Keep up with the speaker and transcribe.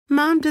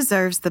Mom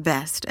deserves the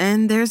best,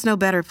 and there's no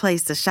better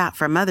place to shop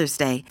for Mother's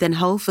Day than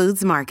Whole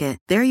Foods Market.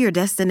 They're your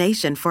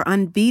destination for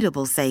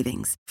unbeatable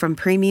savings, from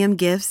premium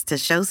gifts to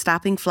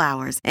show-stopping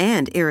flowers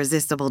and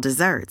irresistible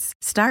desserts.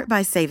 Start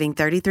by saving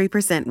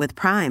 33% with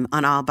Prime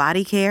on all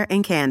body care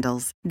and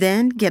candles.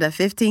 Then get a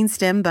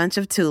 15-stem bunch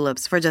of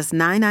tulips for just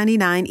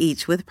 $9.99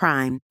 each with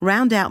Prime.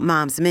 Round out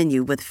Mom's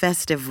menu with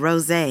festive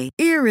rosé,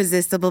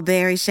 irresistible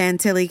berry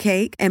chantilly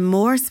cake, and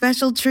more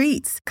special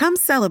treats. Come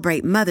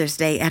celebrate Mother's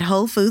Day at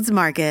Whole Foods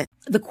Market.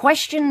 The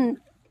question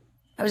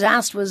I was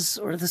asked was,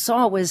 or the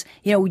saw was,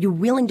 you're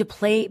willing to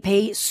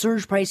pay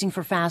surge pricing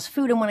for fast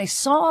food. And when I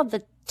saw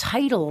the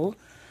title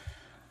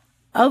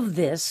of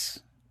this,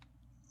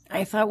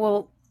 I thought,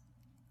 well,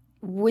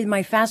 would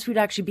my fast food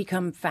actually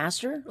become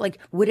faster? Like,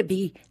 would it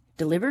be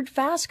delivered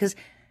fast? Because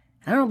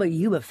I don't know about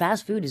you, but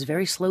fast food is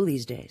very slow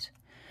these days.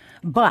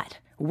 But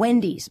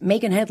Wendy's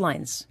making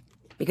headlines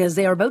because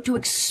they are about to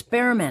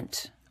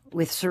experiment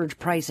with surge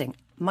pricing,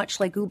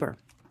 much like Uber,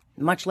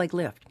 much like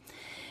Lyft.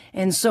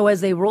 And so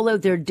as they roll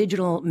out their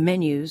digital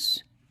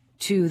menus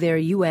to their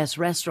U.S.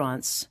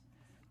 restaurants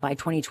by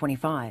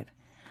 2025,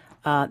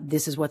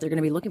 this is what they're going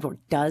to be looking for.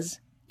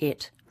 Does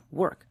it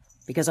work?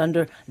 Because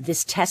under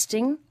this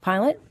testing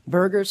pilot,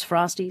 burgers,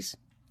 Frosties,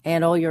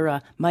 and all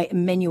your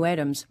menu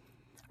items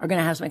are going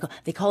to have something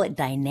they call it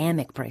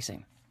dynamic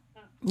pricing.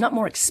 Not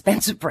more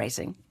expensive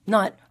pricing,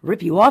 not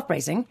rip you off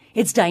pricing.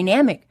 It's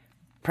dynamic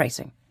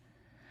pricing.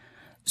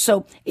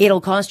 So it'll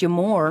cost you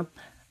more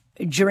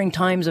during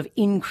times of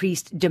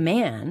increased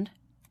demand.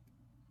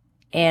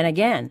 And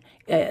again,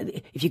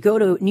 if you go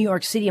to New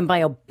York City and buy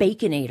a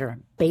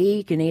Baconator,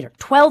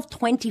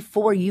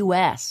 $12.24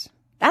 US,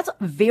 that's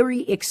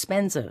very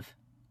expensive.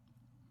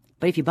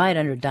 But if you buy it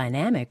under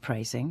dynamic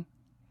pricing,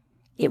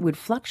 it would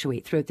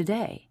fluctuate throughout the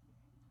day.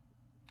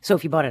 So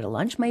if you bought it at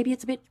lunch, maybe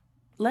it's a bit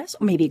less,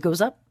 or maybe it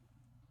goes up.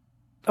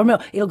 Or no,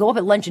 it'll go up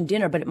at lunch and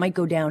dinner, but it might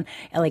go down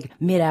at like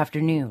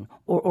mid-afternoon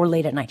or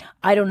late at night.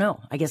 I don't know.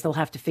 I guess they'll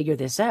have to figure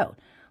this out.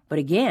 But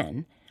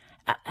again,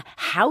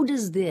 how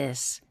does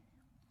this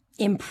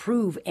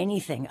improve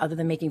anything other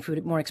than making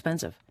food more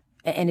expensive?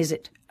 And is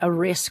it a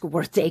risk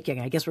worth taking?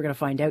 I guess we're going to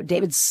find out.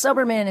 David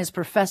Suberman is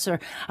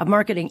professor of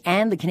marketing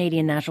and the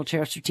Canadian National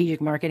Chair of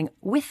Strategic Marketing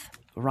with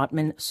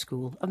Rotman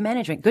School of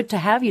Management. Good to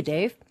have you,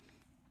 Dave.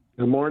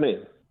 Good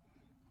morning.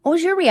 What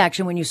was your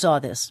reaction when you saw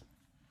this?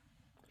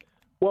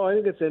 Well, I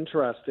think it's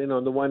interesting.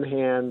 On the one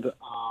hand,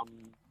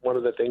 one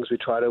of the things we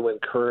try to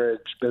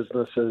encourage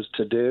businesses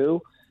to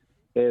do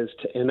is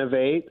to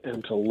innovate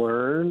and to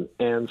learn.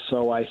 And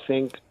so I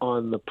think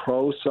on the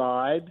pro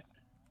side,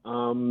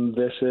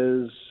 this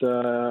is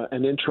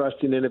an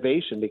interesting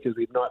innovation because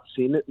we've not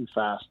seen it in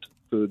fast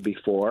food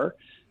before.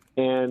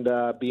 And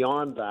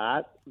beyond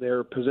that,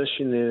 they're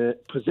positioning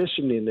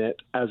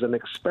it as an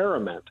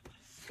experiment.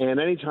 And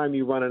anytime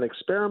you run an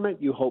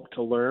experiment, you hope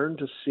to learn,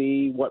 to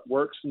see what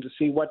works and to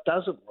see what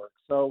doesn't work.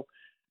 So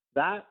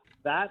that's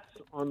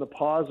on the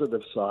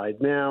positive side.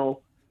 Now,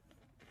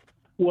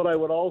 what I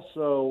would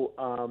also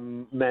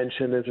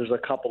mention is there's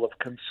a couple of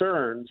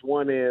concerns.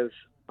 One is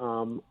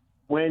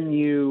when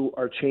you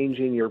are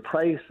changing your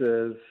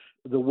prices,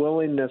 the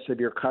willingness of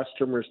your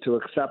customers to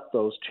accept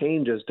those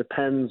changes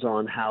depends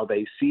on how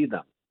they see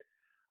them.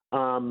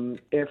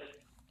 If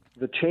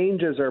the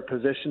changes are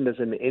positioned as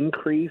an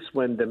increase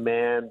when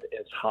demand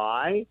is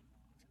high,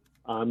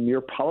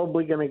 you're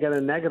probably going to get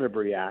a negative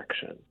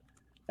reaction.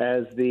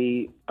 If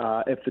the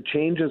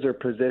changes are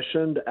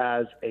positioned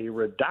as a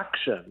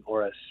reduction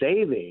or a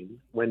saving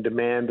when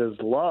demand is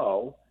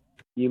low,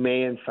 you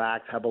may in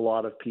fact have a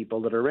lot of people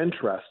that are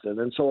interested.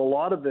 And so a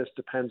lot of this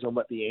depends on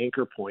what the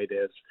anchor point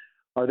is.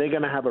 Are they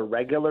going to have a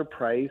regular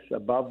price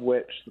above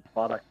which the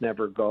product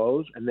never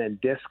goes and then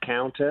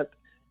discount it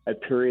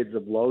at periods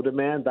of low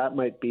demand? That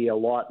might be a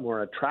lot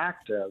more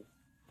attractive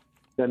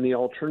than the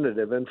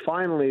alternative. And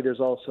finally,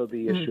 there's also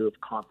the issue of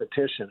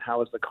competition.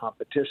 How is the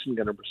competition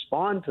going to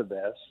respond to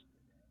this?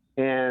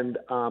 And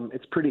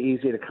it's pretty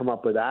easy to come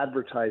up with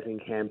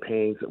advertising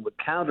campaigns that would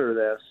counter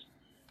this.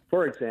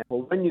 For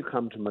example, when you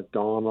come to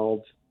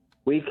McDonald's,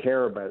 we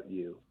care about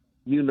you.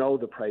 You know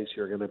the price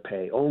you're going to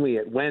pay. Only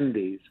at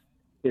Wendy's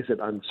is it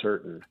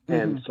uncertain,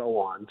 and so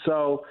on.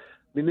 So,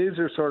 I mean, these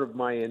are sort of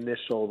my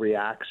initial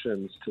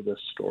reactions to this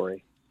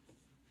story.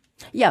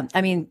 Yeah,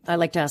 I mean, I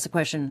like to ask the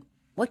question,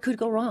 what could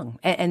go wrong?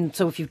 And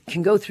so if you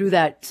can go through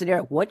that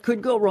scenario, what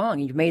could go wrong?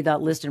 You've made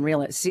that list and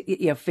realize,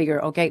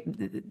 figure, okay,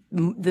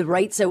 the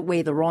rights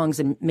outweigh the wrongs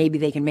and maybe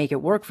they can make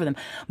it work for them.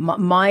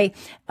 My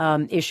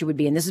issue would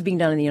be, and this is being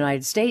done in the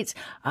United States,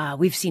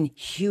 we've seen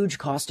huge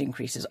cost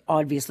increases,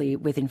 obviously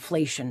with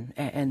inflation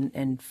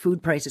and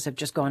food prices have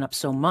just gone up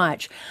so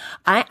much.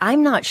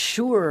 I'm not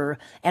sure,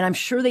 and I'm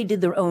sure they did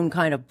their own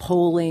kind of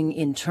polling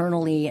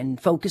internally and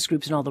focus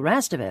groups and all the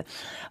rest of it.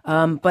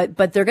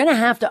 But they're going to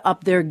have to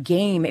up their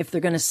game if they're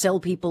they're going to sell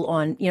people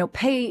on,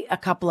 pay a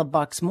couple of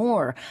bucks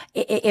more.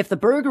 If the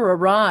burger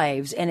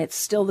arrives and it's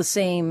still the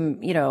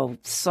same,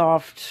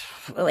 soft,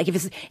 like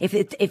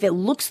if it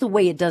looks the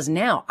way it does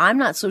now, I'm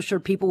not so sure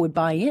people would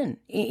buy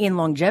in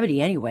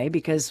longevity anyway,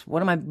 because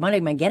what am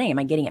I getting? Am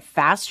I getting it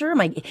faster?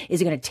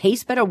 Is it going to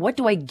taste better? What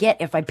do I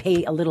get if I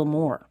pay a little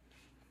more?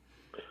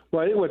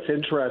 Well, I think what's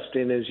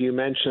interesting is you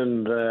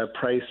mentioned the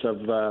price of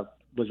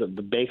was it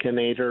the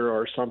Baconator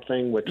or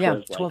something, which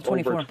was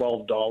like over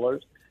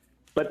 $12.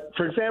 But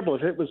for example,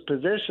 if it was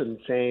positioned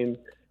saying,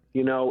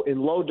 in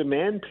low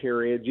demand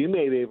periods, you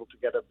may be able to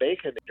get a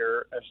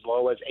Baconator as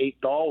low as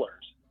 $8.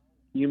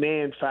 You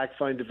may, in fact,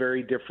 find a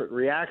very different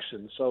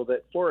reaction. So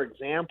that, for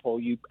example,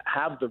 you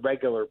have the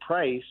regular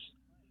price,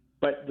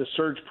 but the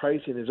surge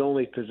pricing is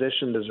only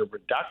positioned as a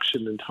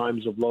reduction in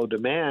times of low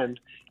demand.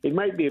 It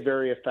might be a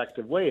very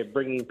effective way of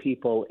bringing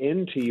people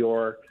into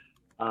your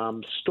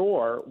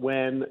store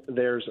when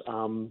there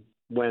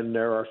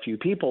are few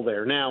people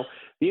there. Now,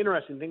 the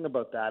interesting thing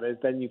about that is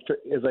then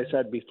as I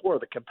said before,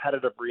 the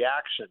competitive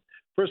reaction.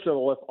 First of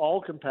all, if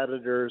all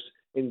competitors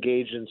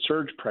engage in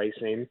surge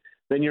pricing,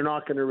 then you're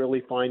not going to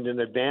really find an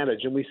advantage.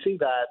 And we see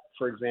that,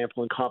 for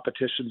example, in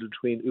competition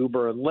between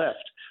Uber and Lyft.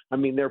 I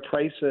mean, their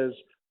prices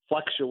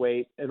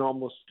fluctuate in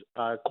almost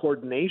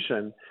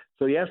coordination.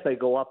 So yes, they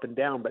go up and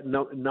down, but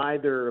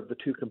neither of the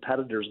two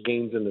competitors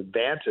gains an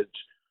advantage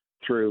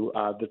through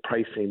the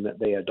pricing that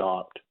they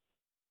adopt.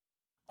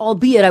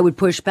 Albeit, I would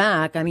push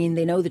back. I mean,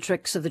 they know the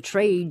tricks of the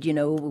trade.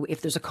 If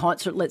there's a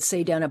concert, let's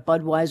say down at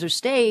Budweiser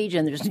stage,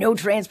 and there's no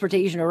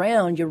transportation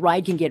around, your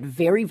ride can get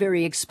very,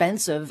 very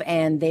expensive,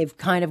 and they've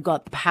kind of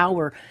got the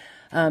power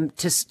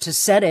to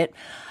set it.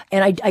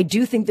 And I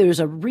do think there's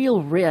a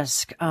real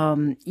risk,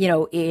 in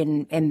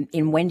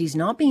Wendy's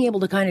not being able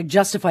to kind of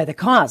justify the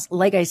cost.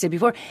 Like I said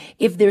before,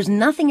 if there's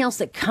nothing else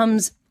that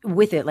comes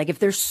with it, like if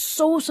they're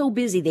so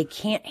busy they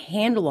can't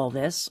handle all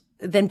this,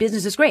 then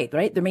business is great,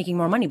 right? They're making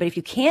more money. But if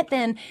you can't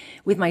then,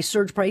 with my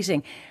surge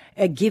pricing,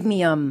 give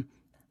me an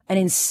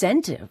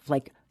incentive,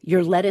 like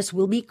your lettuce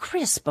will be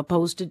crisp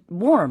opposed to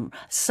warm,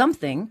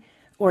 something,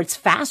 or it's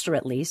faster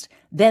at least,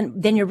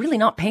 then you're really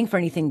not paying for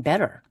anything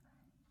better.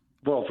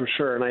 Well, for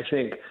sure. And I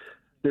think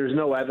there's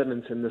no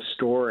evidence in the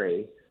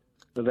story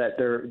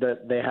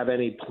that they have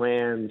any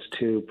plans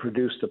to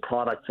produce the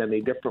products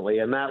any differently.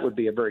 And that would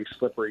be a very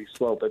slippery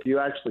slope. If you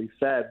actually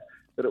said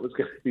that it was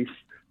going to be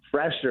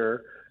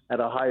fresher at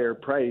a higher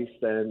price,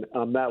 then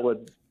that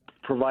would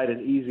provide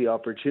an easy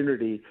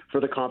opportunity for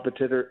the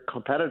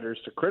competitors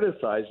to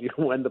criticize you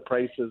when the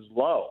price is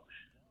low.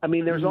 I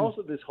mean, there's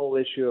also this whole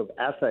issue of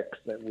ethics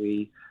that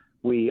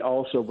we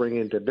also bring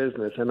into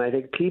business. And I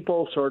think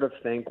people sort of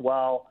think,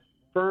 well,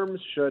 firms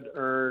should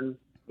earn,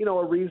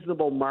 a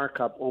reasonable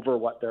markup over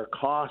what their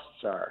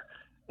costs are.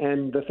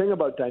 And the thing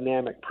about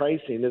dynamic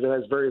pricing is it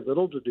has very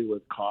little to do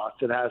with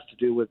cost. It has to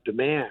do with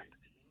demand.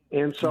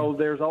 And so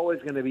there's always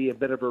going to be a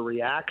bit of a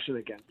reaction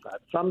against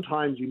that.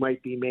 Sometimes you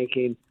might be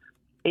making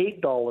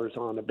 $8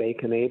 on a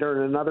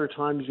Baconator, and other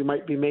times you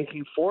might be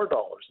making $4.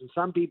 And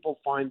some people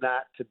find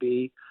that to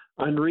be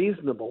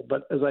unreasonable.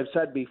 But as I've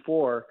said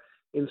before,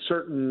 in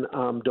certain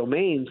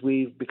domains,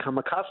 we've become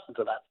accustomed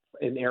to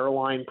that in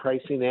airline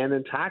pricing and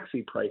in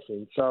taxi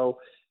pricing. So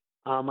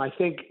I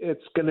think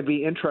it's going to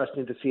be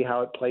interesting to see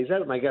how it plays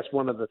out. And I guess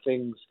one of the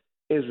things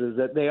is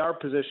that they are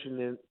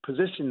positioning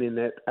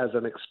it as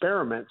an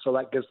experiment, so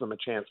that gives them a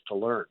chance to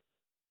learn.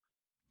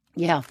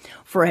 Yeah,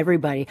 for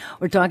everybody.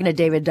 We're talking to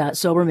David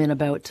Soberman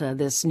about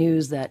this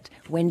news that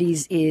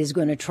Wendy's is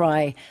going to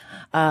try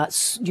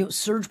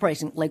surge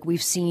pricing like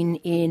we've seen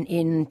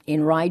in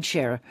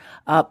rideshare.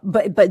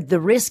 But the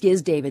risk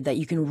is, David, that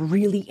you can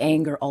really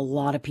anger a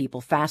lot of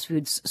people. Fast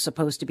food's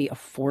supposed to be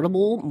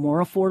affordable,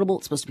 more affordable.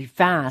 It's supposed to be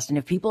fast. And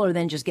if people are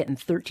then just getting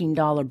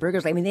 $13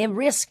 burgers, I mean, they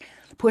risk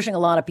pushing a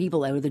lot of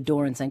people out of the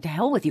door and saying, to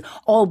hell with you.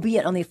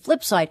 Albeit on the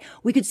flip side,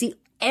 we could see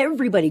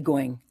everybody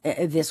going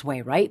this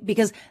way, right?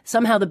 Because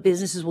somehow the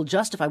businesses will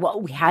justify,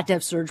 well, we had to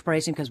have surge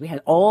pricing because we had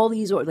all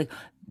these, or like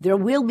there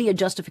will be a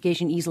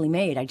justification easily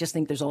made. I just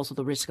think there's also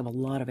the risk of a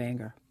lot of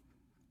anger.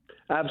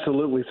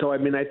 Absolutely. So, I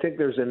mean, I think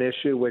there's an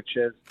issue, which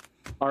is,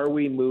 are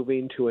we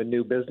moving to a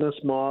new business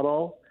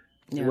model?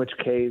 In which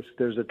case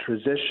there's a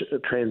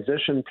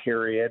transition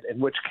period, in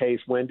which case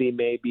Wendy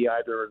may be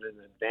either at an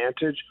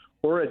advantage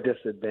or a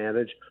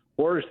disadvantage,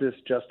 or is this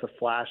just a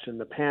flash in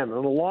the pan?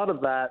 And a lot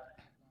of that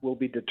will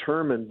be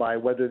determined by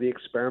whether the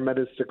experiment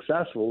is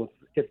successful.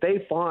 If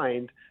they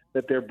find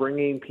that they're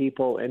bringing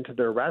people into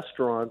their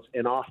restaurants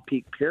in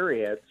off-peak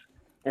periods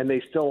and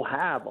they still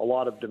have a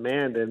lot of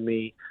demand in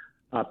the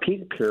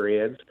peak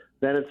periods,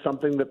 then it's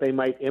something that they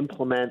might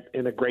implement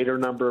in a greater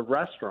number of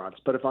restaurants.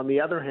 But if, on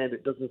the other hand,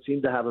 it doesn't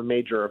seem to have a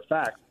major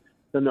effect,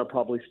 then they'll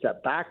probably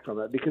step back from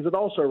it, because it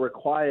also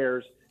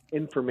requires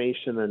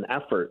information and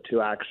effort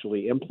to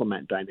actually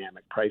implement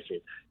dynamic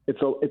pricing.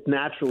 It's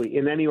naturally,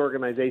 in any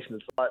organization,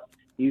 it's a lot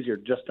easier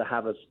just to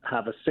have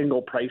a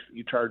single price that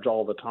you charge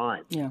all the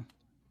time. Yeah.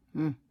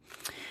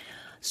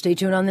 Stay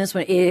tuned on this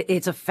one.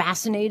 It's a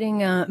fascinating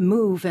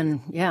move,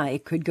 and yeah,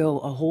 it could go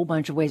a whole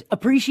bunch of ways.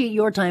 Appreciate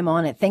your time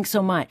on it. Thanks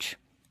so much.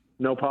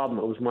 No problem.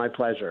 It was my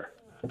pleasure.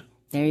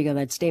 There you go.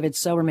 That's David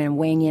Soberman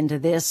weighing into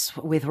this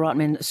with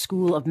Rotman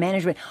School of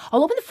Management.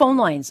 I'll open the phone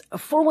lines,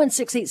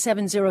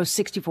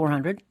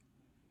 416-870-6400,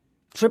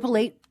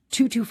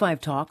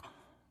 888-225-TALK.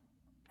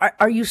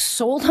 Are you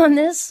sold on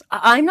this?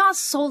 I'm not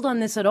sold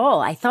on this at all.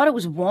 I thought it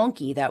was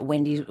wonky that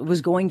Wendy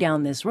was going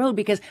down this road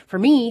because for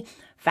me,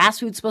 fast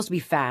food's supposed to be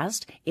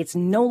fast. It's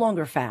no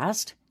longer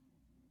fast.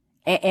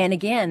 And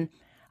again,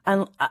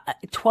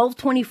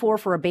 $12.24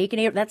 for a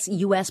Baconator. That's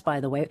US, by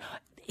the way.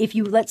 If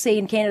you, let's say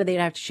in Canada, they'd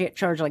have to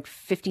charge like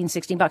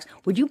 $15-16.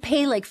 Would you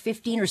pay like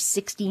 $15 or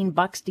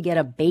 $16 to get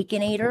a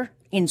Baconator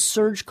in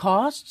surge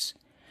costs?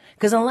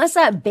 Because unless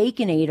that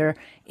Baconator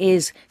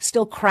is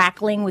still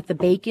crackling with the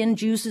bacon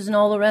juices and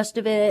all the rest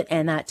of it,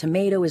 and that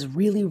tomato is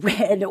really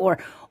red, or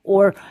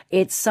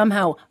it's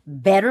somehow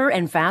better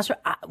and faster,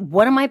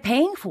 what am I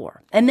paying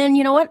for? And then,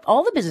 you know what?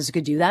 All the businesses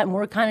could do that, and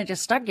we're kind of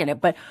just stuck in it.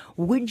 But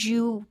would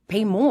you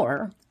pay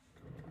more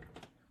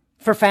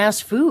for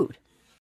fast food?